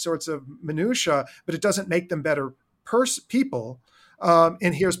with these sorts of minutia, but it doesn't make them better people.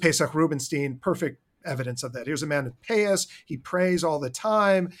 And here's Pesach Rubinstein, perfect evidence of that. Here's a man who pays, he prays all the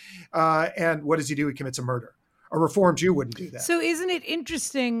time. And what does he do? He commits a murder. A Reform Jew wouldn't do that. So isn't it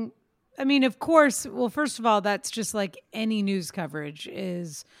interesting? I mean, of course, well, first of all, that's just like any news coverage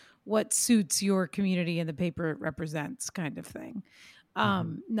is what suits your community and the paper it represents kind of thing.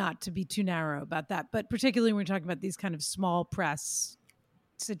 Not to be too narrow about that, but particularly when we're talking about these kind of small press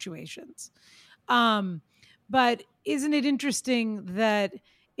situations. But isn't it interesting that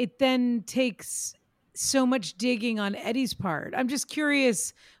it then takes so much digging on Eddie's part? I'm just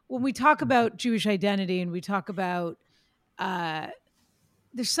curious, when we talk about Jewish identity and we talk about,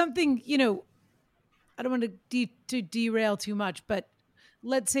 there's something, I don't want to derail too much, but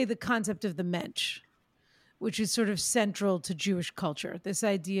let's say the concept of the mensch, which is sort of central to Jewish culture, this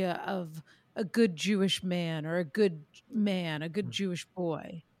idea of a good Jewish man or a good Jewish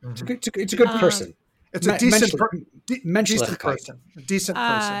boy. It's a good person. It's a decent person. Decent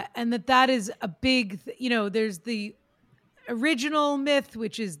person. And that is a big, there's the original myth,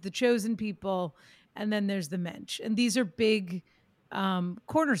 which is the chosen people, and then there's the mensch. And these are big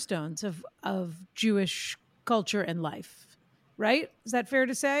cornerstones of Jewish culture and life, right? Is that fair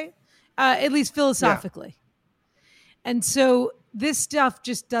to say? At least philosophically. Yeah. And so this stuff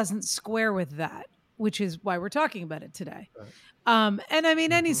just doesn't square with that, which is why we're talking about it today. Right. And I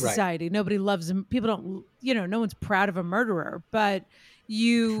mean, any society, nobody loves him. People don't, no one's proud of a murderer, but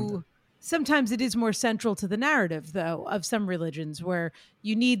sometimes it is more central to the narrative, though, of some religions where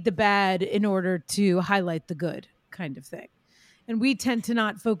you need the bad in order to highlight the good kind of thing. And we tend to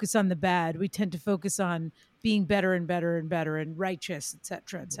not focus on the bad. We tend to focus on being better and better and better and righteous, et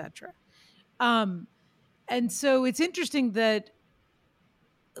cetera, et cetera. And so it's interesting that,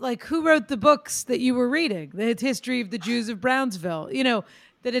 like, who wrote the books that you were reading? The history of the Jews of Brownsville,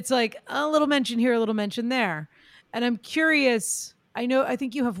 that it's like a little mention here, a little mention there. And I'm curious, I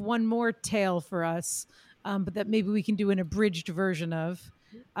think you have one more tale for us, but that maybe we can do an abridged version of.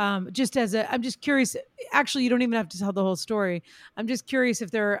 I'm just curious, actually, you don't even have to tell the whole story. I'm just curious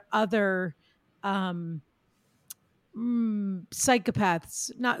if there are other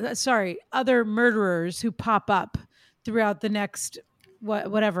other murderers who pop up throughout the next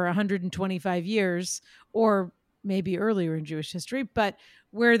whatever 125 years, or maybe earlier in Jewish history, but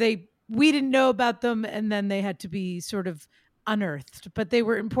where we didn't know about them, and then they had to be sort of unearthed, but they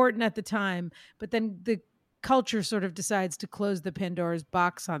were important at the time. But then the culture sort of decides to close the Pandora's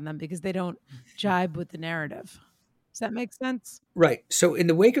box on them because they don't jibe with the narrative. Does that make sense? Right. So in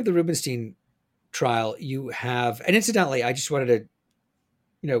the wake of the Rubinstein trial, you have, and incidentally, I just wanted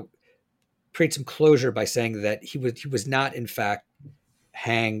to, create some closure by saying that he was not, in fact,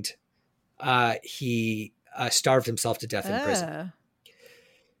 hanged. He starved himself to death in prison,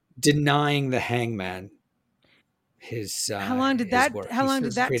 denying the hangman his. How long did that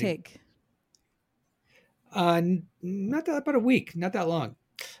take? About a week, not that long.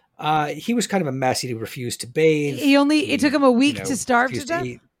 He was kind of a mess. He refused to bathe. It took him a week to starve to death.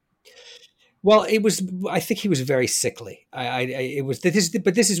 Well, I think he was very sickly. These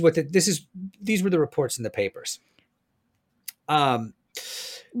were the reports in the papers. But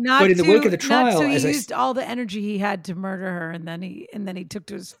in the wake of the trial, so he used all the energy he had to murder her, and then he took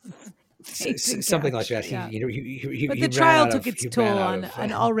to his something like that. Yeah. But the trial took its toll on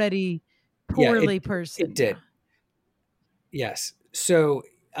an already poorly person. It did. Yes. So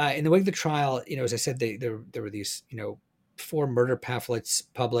in the wake of the trial, as I said, there were these, 4 murder pamphlets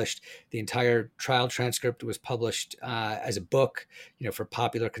published. The entire trial transcript was published as a book, for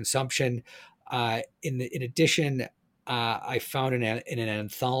popular consumption. In addition, I found in an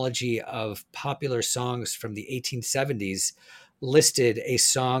anthology of popular songs from the 1870s listed a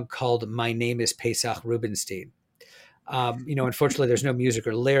song called "My Name Is Pesach Rubenstein." Unfortunately, there's no music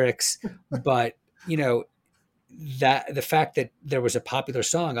or lyrics, but that the fact that there was a popular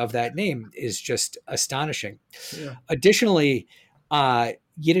song of that name is just astonishing. Yeah. Additionally,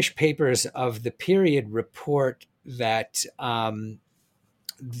 Yiddish papers of the period report that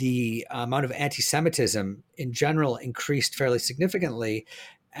the amount of anti-Semitism in general increased fairly significantly,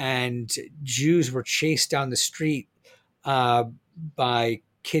 and Jews were chased down the street by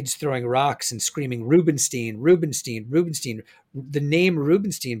kids throwing rocks and screaming "Rubenstein, Rubenstein, Rubenstein." The name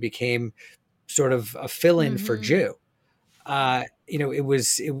Rubenstein became sort of a fill-in for Jew. It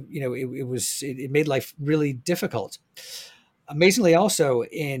made life really difficult. Amazingly, also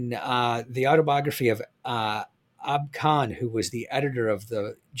in the autobiography of Ab Khan, who was the editor of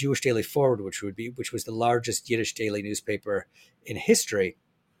the Jewish Daily Forward, which was the largest Yiddish daily newspaper in history,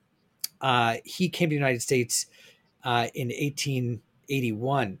 he came to the United States in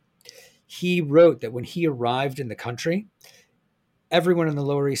 1881. He wrote that when he arrived in the country, everyone on the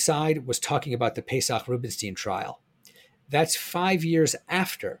Lower East Side was talking about the Pesach Rubenstein trial. That's 5 years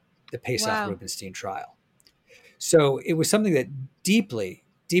after the Pesach Rubenstein trial. So it was something that deeply,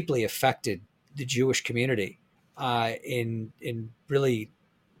 deeply affected the Jewish community in really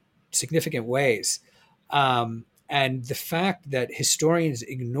significant ways. And the fact that historians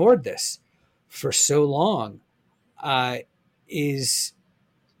ignored this for so long is,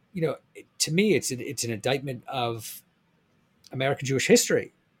 to me, it's an indictment of American Jewish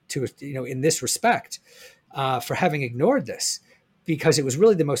history, in this respect, for having ignored this, because it was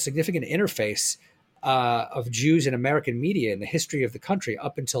really the most significant interface of Jews in American media in the history of the country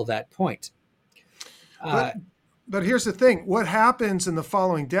up until that point. But here's the thing. What happens in the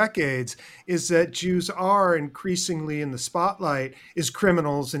following decades is that Jews are increasingly in the spotlight as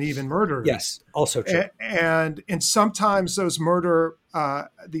criminals and even murderers. Yes, also true. And sometimes those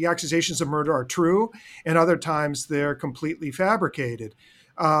the accusations of murder are true, and other times they're completely fabricated.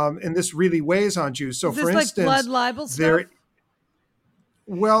 And this really weighs on Jews. So, for instance, blood libel stuff?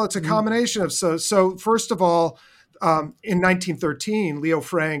 Well, it's a combination of so. First of all, in 1913, Leo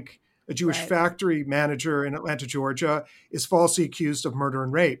Frank, a Jewish factory manager in Atlanta, Georgia, is falsely accused of murder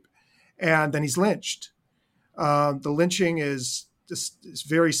and rape, and then he's lynched. The lynching is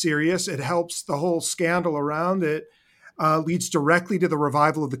very serious. It helps the whole scandal around it. Leads directly to the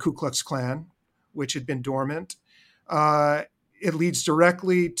revival of the Ku Klux Klan, which had been dormant. It leads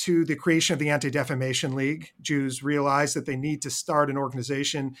directly to the creation of the Anti-Defamation League. Jews realize that they need to start an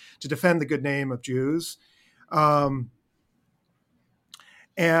organization to defend the good name of Jews.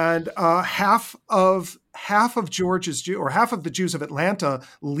 And half of Georgia's Jew, or half of the Jews of Atlanta,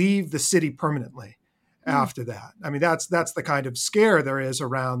 leave the city permanently after that. I mean, that's the kind of scare there is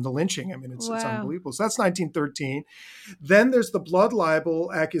around the lynching. I mean, it's unbelievable. So that's 1913. Then there's the blood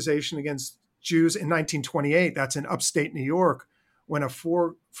libel accusation against Jews in 1928. That's in upstate New York, when a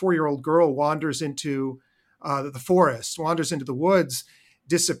four-year-old girl wanders into the forest, wanders into the woods,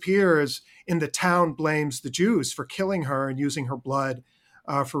 disappears, and the town blames the Jews for killing her and using her blood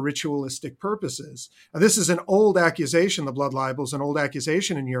for ritualistic purposes. Now, this is an old accusation. The blood libel is an old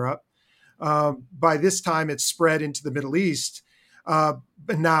accusation in Europe. By this time, it's spread into the Middle East. But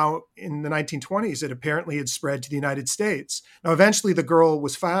now, in the 1920s, it apparently had spread to the United States. Now, eventually, the girl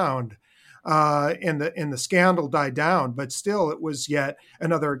was found, and the scandal died down. But still, it was yet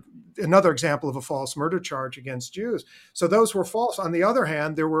another example of a false murder charge against Jews. So those were false. On the other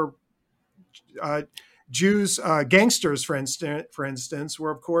hand, there were Jews, gangsters, for instance,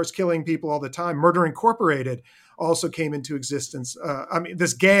 were, of course, killing people all the time. Murder Incorporated also came into existence.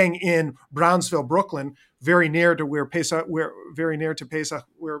 This gang in Brownsville, Brooklyn, very near to Pesach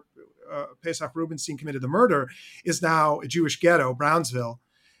Rubenstein committed the murder, is now a Jewish ghetto, Brownsville,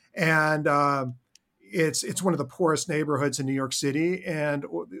 and it's one of the poorest neighborhoods in New York City. And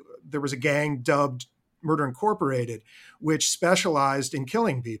there was a gang dubbed Murder Incorporated, which specialized in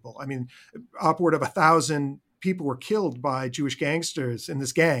killing people. I mean, upward of 1,000 people were killed by Jewish gangsters in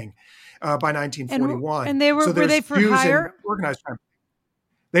this gang by 1941. And they were they for hire? Organized crime.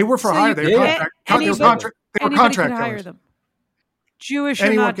 They were for hire. They were contract. Jewish or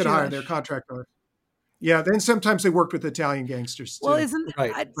anyone not could Jewish. hire. They're contract. Yeah, then sometimes they worked with Italian gangsters too. Well, isn't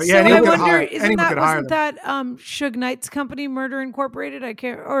right? So I wonder, wasn't that Suge Knight's company, Murder Incorporated? I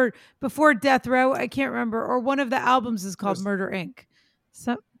can't, or before Death Row, I can't remember. Or one of the albums is called Murder Inc.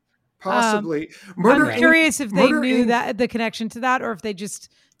 So Possibly. I'm curious if they knew Inc. that the connection to that, or if they just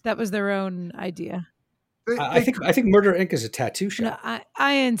that was their own idea. I think Murder Inc. is a tattoo shop. No,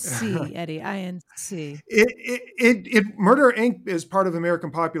 INC, Eddie, INC. Murder Inc. is part of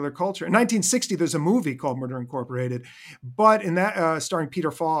American popular culture. In 1960, there's a movie called Murder Incorporated, but in that starring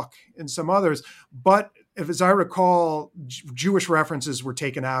Peter Falk and some others. But as I recall, Jewish references were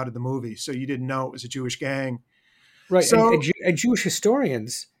taken out of the movie, so you didn't know it was a Jewish gang. Right, so, and Jewish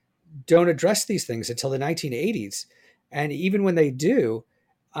historians don't address these things until the 1980s, and even when they do,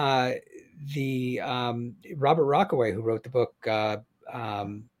 the Robert Rockaway, who wrote the book But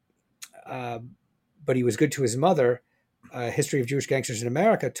He Was Good to His Mother, History of Jewish Gangsters in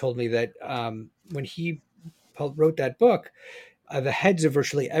America, told me that when he wrote that book, the heads of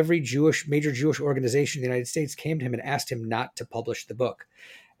virtually every major Jewish organization in the United States came to him and asked him not to publish the book.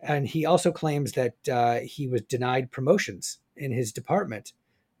 And he also claims that he was denied promotions in his department,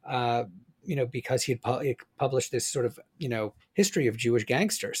 because he had published this sort of, history of Jewish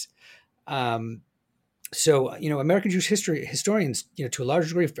gangsters. So, American Jewish historians, to a large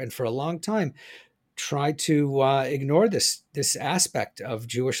degree and for a long time, tried to ignore this aspect of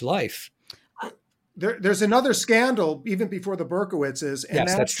Jewish life. There's another scandal even before the Berkowitzes, and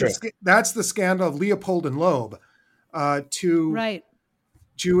yes, that's true. That's the scandal of Leopold and Loeb, two right.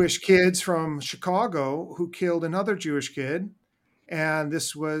 Jewish kids from Chicago who killed another Jewish kid, and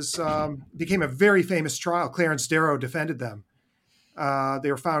this was became a very famous trial. Clarence Darrow defended them.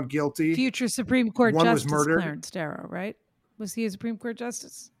 They were found guilty. Future Supreme Court One Justice was murdered. Clarence Darrow, right? Was he a Supreme Court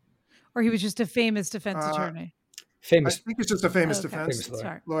justice, or he was just a famous defense attorney? Famous. I think he's just a famous defense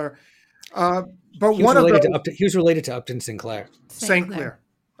lawyer. But he was related to Upton Sinclair. St. Clair.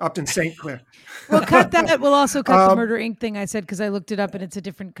 Upton St. Clair. We'll cut that. We'll also cut the Murder Inc. thing I said because I looked it up and it's a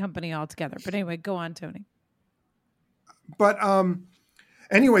different company altogether. But anyway, go on, Tony. But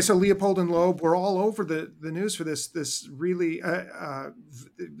anyway, so Leopold and Loeb were all over the news for this really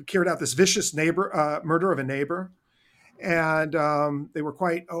carried out this vicious murder of a neighbor, and they were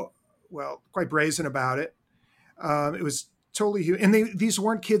quite brazen about it. It was totally, and these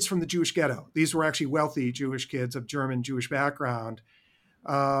weren't kids from the Jewish ghetto. These were actually wealthy Jewish kids of German Jewish background.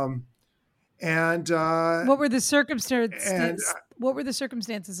 What were the circumstances? What were the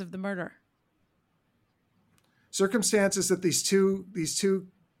circumstances of the murder? Circumstances that these two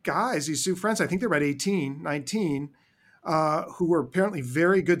guys, these two friends, I think they were at 18, 19, who were apparently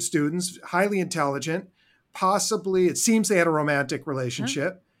very good students, highly intelligent. Possibly, it seems they had a romantic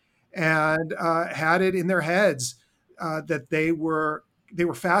relationship, and had it in their heads that they were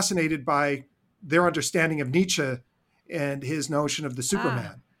fascinated by their understanding of Nietzsche and his notion of the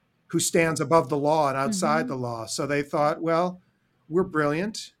Superman, who stands above the law and outside the law. So they thought, well, we're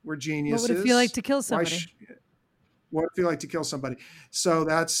brilliant, we're geniuses. What would it feel like to kill somebody? What would it feel like to kill somebody? So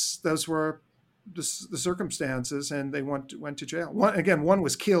those were the circumstances, and they went to jail. One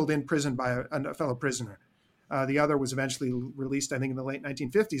was killed in prison by a fellow prisoner. The other was eventually released, I think, in the late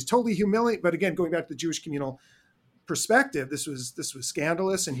 1950s. Totally humiliating, but again, going back to the Jewish communal perspective, this was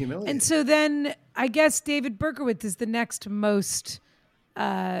scandalous and humiliating. And so then I guess David Berkowitz is the next most,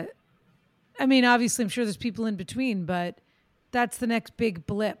 obviously I'm sure there's people in between, but that's the next big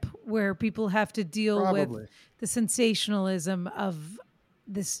blip where people have to deal with the sensationalism of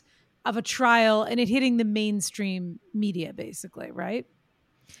a trial and it hitting the mainstream media, basically, right?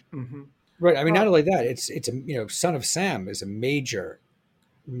 Mm-hmm. Right. I mean, not only that, it's Son of Sam is a major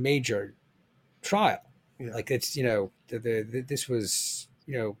trial. Yeah. Like it's, this was,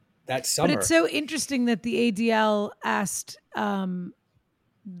 that summer. But it's so interesting that the ADL asked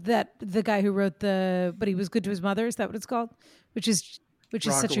that the guy who wrote But He Was Good to His Mother, is that what it's called? Which is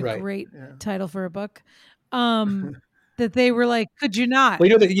such a great title for a book. That they were like, could you not?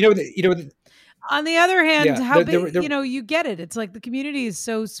 Well, on the other hand, how big, you get it. It's like the community is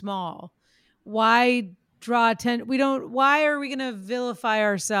so small. Why draw attention? Why are we going to vilify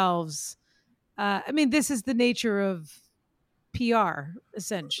ourselves? This is the nature of PR,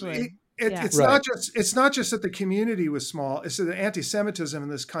 essentially. It's not just that the community was small. It's that anti-Semitism in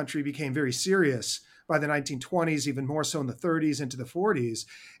this country became very serious by the 1920s, even more so in the 30s into the 40s.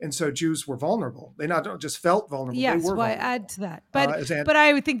 And so Jews were vulnerable. They not just felt vulnerable. Yes, they were vulnerable. add to that. But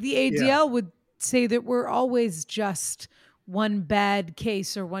I would think the ADL would say that we're always just one bad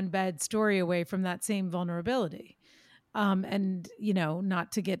case or one bad story away from that same vulnerability. And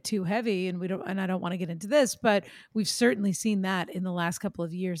not to get too heavy, and I don't want to get into this, but we've certainly seen that in the last couple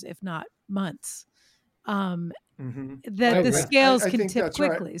of years, if not months, that the scales can tip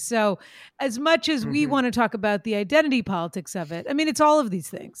quickly. Right. So as much as we want to talk about the identity politics of it, it's all of these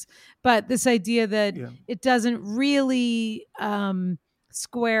things, but this idea that it doesn't really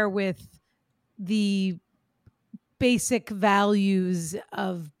square with the basic values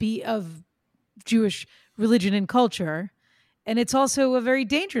of Jewish religion and culture. And it's also a very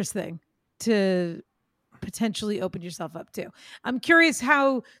dangerous thing to potentially open yourself up to. I'm curious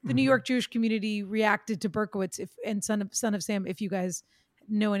how the New York Jewish community reacted to Berkowitz and Son of Sam, if you guys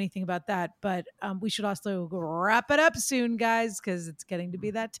know anything about that. But we should also wrap it up soon, guys, because it's getting to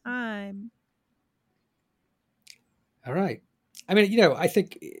be that time. All right. I mean, I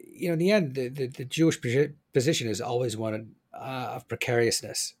think, in the end, the Jewish position is always one of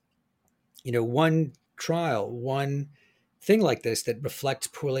precariousness. One trial, one thing like this that reflects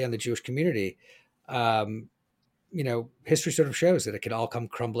poorly on the Jewish community, history sort of shows that it can all come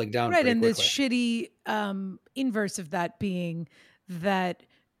crumbling down. Right. And quickly. this shitty inverse of that being that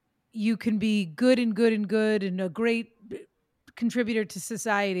you can be good and a great contributor to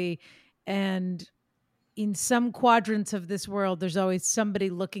society, and in some quadrants of this world, there's always somebody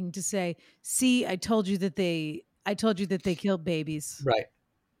looking to say, "See, I told you that they killed babies." Right.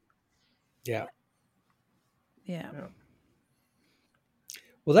 Yeah.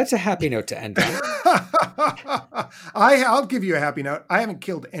 Well, that's a happy note to end on. I'll give you a happy note. I haven't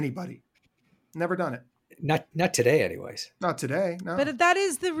killed anybody. Never done it. Not today, anyways. Not today. No. But that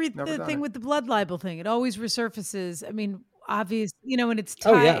is the thing with the blood libel thing. It always resurfaces. I mean, obvious, and it's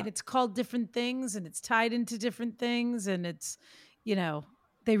tied, and it's called different things, and it's tied into different things, and it's,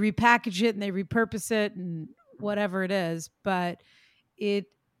 they repackage it and they repurpose it and whatever it is. But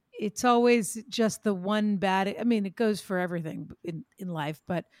it's always just the one bad. I mean, it goes for everything in life,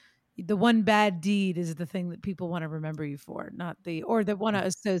 but the one bad deed is the thing that people want to remember you for, not or that want to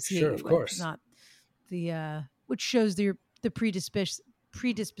associate. Sure, of course, not the which shows the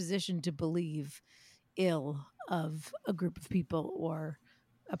predisposition to believe ill of a group of people or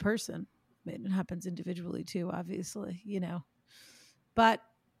a person. I mean, it happens individually too, obviously, But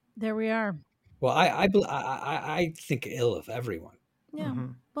there we are. Well, I think ill of everyone. Yeah.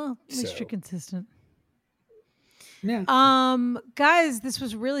 Well, at least you're consistent. Yeah. Guys, this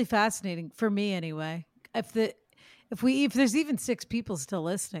was really fascinating for me anyway. If there's even 6 people still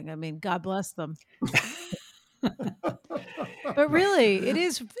listening, I mean, God bless them. But really,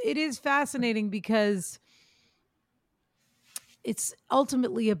 it is fascinating because it's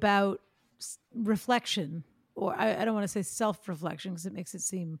ultimately about reflection, or I don't want to say self-reflection because it makes it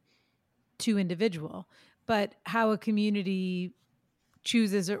seem too individual, but how a community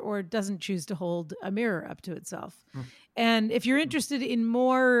chooses or doesn't choose to hold a mirror up to itself. And if you're interested in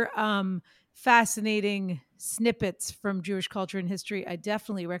more fascinating snippets from Jewish culture and history, I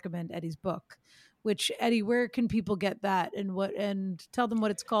definitely recommend Eddie's book. Which, Eddie, where can people get that, and tell them what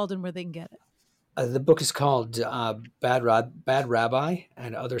it's called and where they can get it? The book is called Bad Rabbi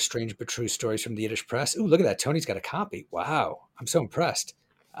and Other Strange But True Stories from the Yiddish Press. Ooh, look at that. Tony's got a copy. Wow. I'm so impressed.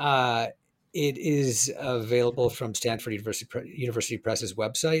 It is available from Stanford University Press's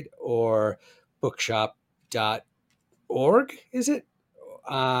website or bookshop.org, is it?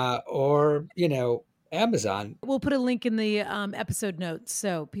 Or, Amazon. We'll put a link in the episode notes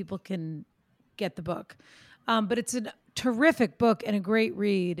so people can get the book. But it's a terrific book and a great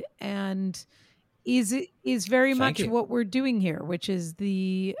read, and is very much what we're doing here, which is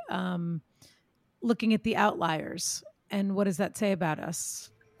the looking at the outliers. And what does that say about us?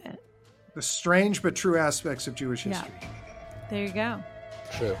 The strange but true aspects of Jewish history. Yeah. There you go.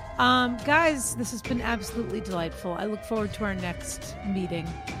 True. Guys, this has been absolutely delightful. I look forward to our next meeting.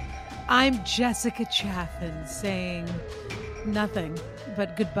 I'm Jessica Chaffin saying nothing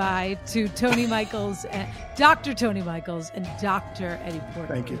but goodbye to Tony Michaels, Dr. Tony Michaels, and Dr. Eddie Portnoy.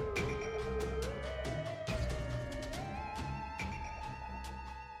 Thank you.